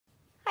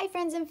Hi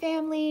friends and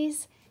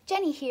families,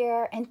 Jenny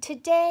here, and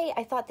today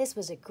I thought this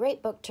was a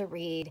great book to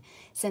read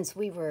since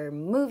we were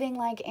moving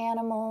like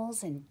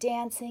animals and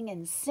dancing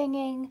and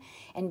singing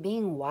and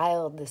being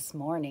wild this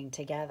morning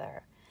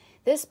together.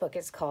 This book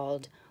is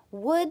called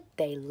Would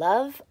They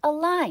Love a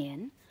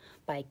Lion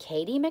by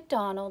Kady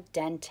MacDonald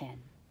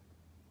Denton.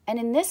 And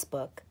in this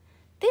book,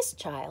 this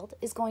child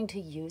is going to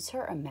use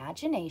her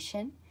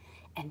imagination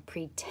and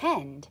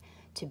pretend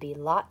to be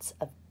lots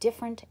of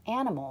different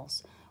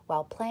animals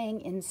while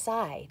playing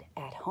inside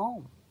at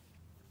home.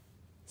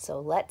 So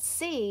let's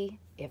see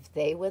if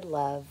they would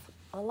love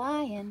a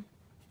lion.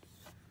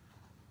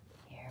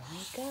 Here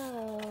we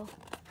go.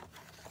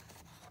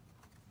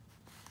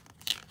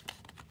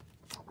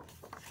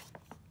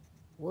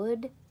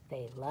 Would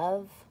they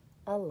love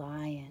a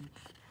lion?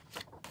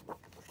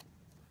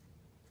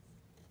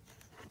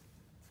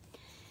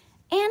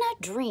 Anna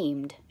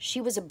dreamed she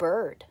was a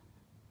bird,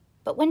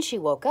 but when she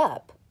woke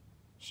up,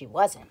 she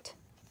wasn't.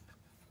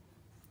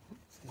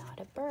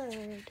 Not a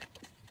bird.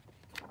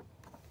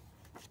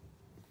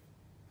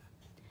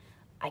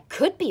 I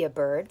could be a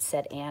bird,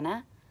 said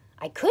Anna.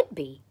 I could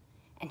be.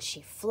 And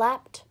she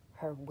flapped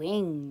her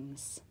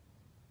wings.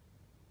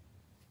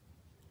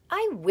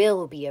 I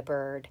will be a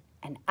bird,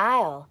 and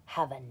I'll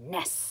have a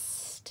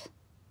nest.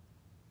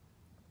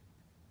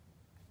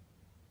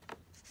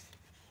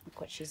 Look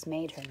what she's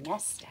made her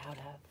nest out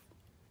of.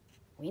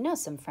 We know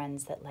some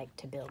friends that like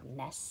to build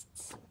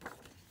nests.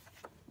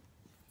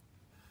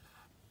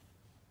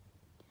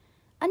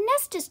 A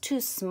nest is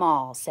too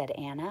small, said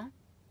Anna.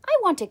 I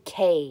want a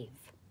cave.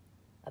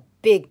 A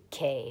big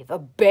cave, a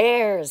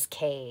bear's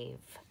cave.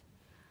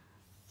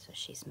 So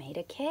she's made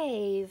a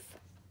cave.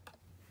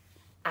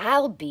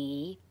 I'll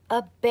be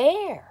a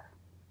bear.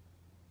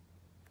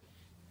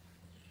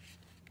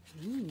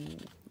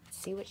 Let's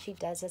see what she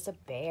does as a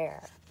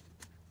bear.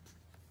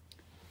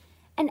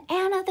 And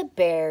Anna the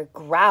bear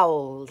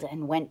growled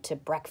and went to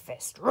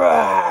breakfast.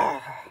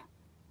 Roar!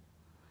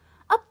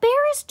 A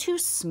bear is too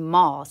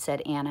small,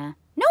 said Anna.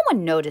 No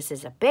one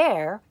notices a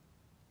bear.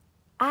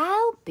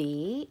 I'll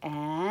be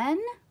an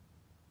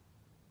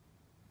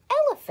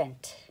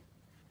elephant.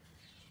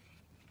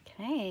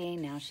 Okay,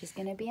 now she's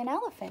going to be an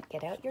elephant.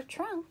 Get out your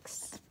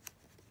trunks.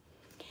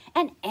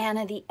 And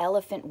Anna the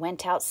elephant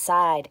went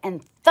outside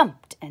and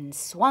thumped and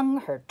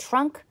swung her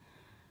trunk.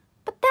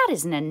 But that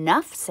isn't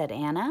enough, said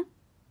Anna.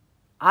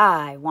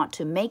 I want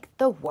to make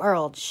the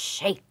world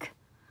shake.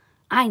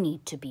 I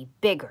need to be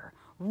bigger,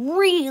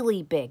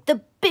 really big,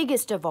 the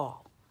biggest of all.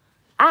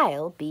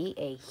 I'll be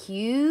a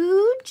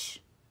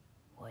huge...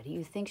 What do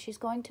you think she's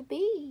going to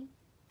be?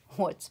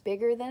 What's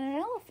bigger than an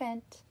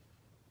elephant?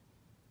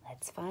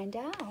 Let's find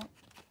out.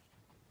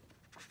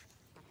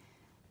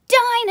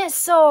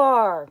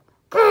 Dinosaur!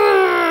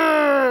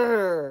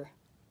 Grrr!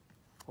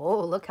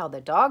 Oh, look how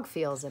the dog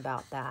feels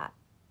about that.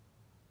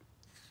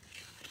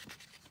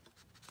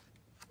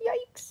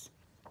 Yikes.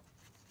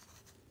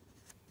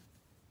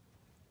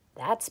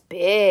 That's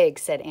big,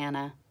 said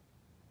Anna.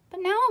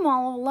 But now I'm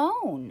all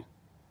alone.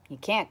 You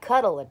can't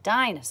cuddle a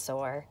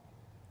dinosaur.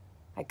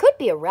 I could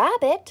be a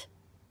rabbit.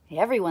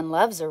 Everyone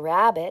loves a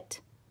rabbit.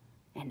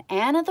 And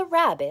Anna the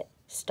rabbit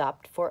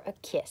stopped for a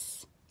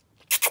kiss.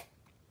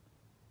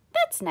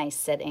 That's nice,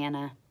 said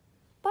Anna.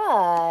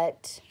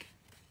 But...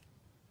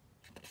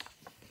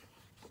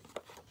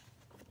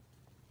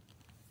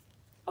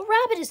 a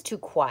rabbit is too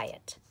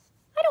quiet.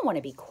 I don't want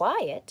to be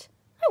quiet.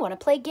 I want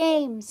to play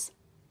games.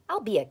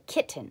 I'll be a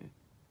kitten,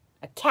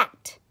 a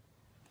cat.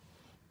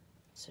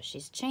 So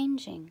she's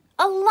changing.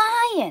 A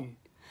lion!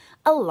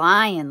 A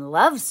lion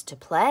loves to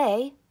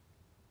play.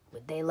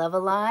 Would they love a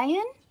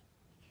lion?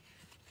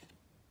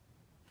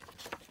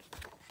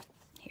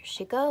 Here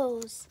she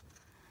goes.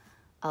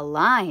 A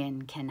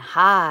lion can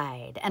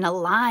hide and a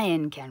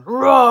lion can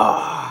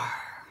roar.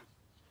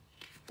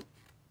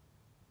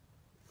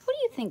 What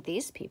do you think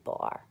these people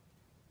are?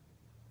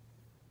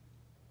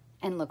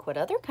 And look what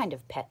other kind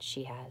of pet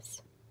she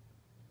has.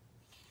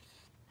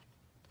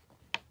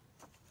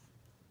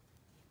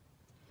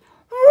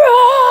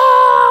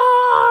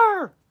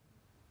 Roar!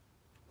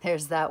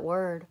 There's that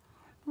word.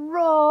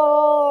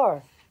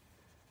 Roar!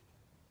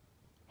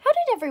 How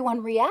did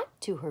everyone react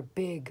to her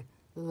big,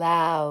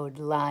 loud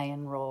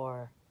lion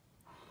roar?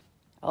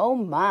 Oh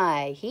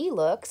my, he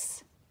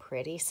looks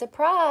pretty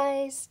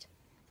surprised.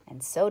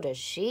 And so does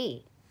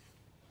she.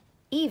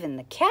 Even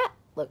the cat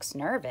looks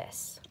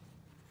nervous.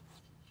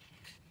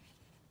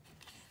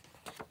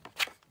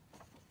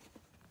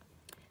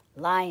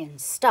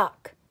 Lions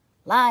stalk,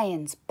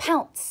 lions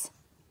pounce,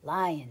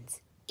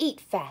 lions eat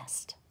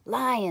fast,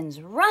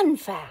 lions run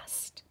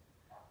fast.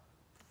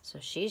 So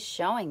she's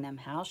showing them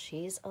how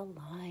she's a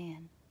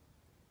lion.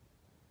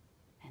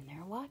 And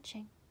they're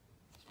watching.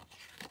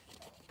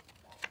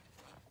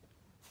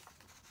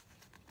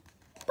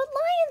 But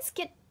lions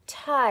get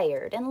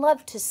tired and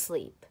love to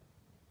sleep.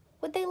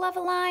 Would they love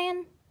a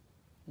lion?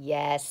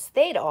 Yes,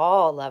 they'd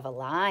all love a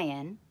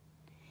lion.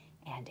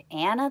 And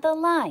Anna the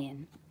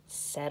lion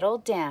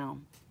settled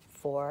down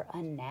for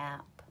a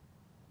nap.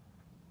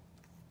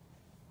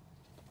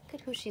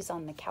 Look at who she's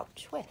on the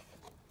couch with.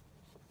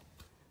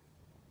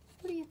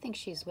 Who do you think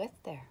she's with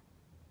there?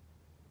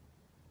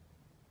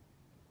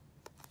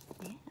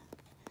 Yeah,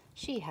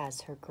 she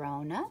has her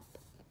grown-up,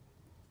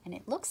 and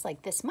it looks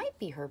like this might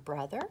be her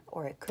brother,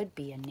 or it could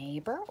be a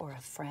neighbor or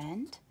a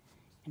friend.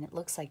 And it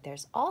looks like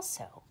there's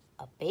also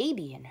a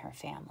baby in her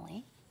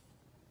family.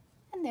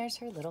 And there's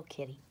her little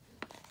kitty.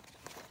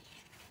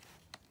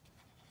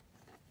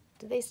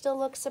 Do they still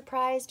look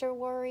surprised or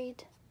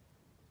worried?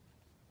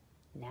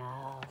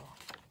 No.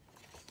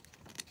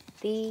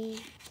 The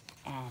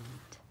end.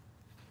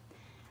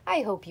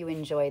 I hope you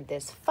enjoyed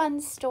this fun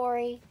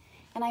story,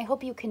 and I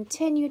hope you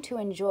continue to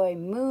enjoy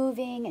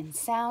moving and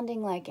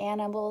sounding like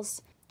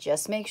animals.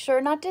 Just make sure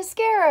not to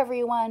scare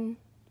everyone.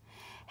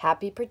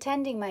 Happy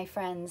pretending, my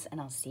friends, and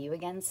I'll see you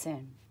again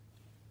soon.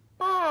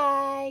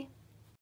 Bye.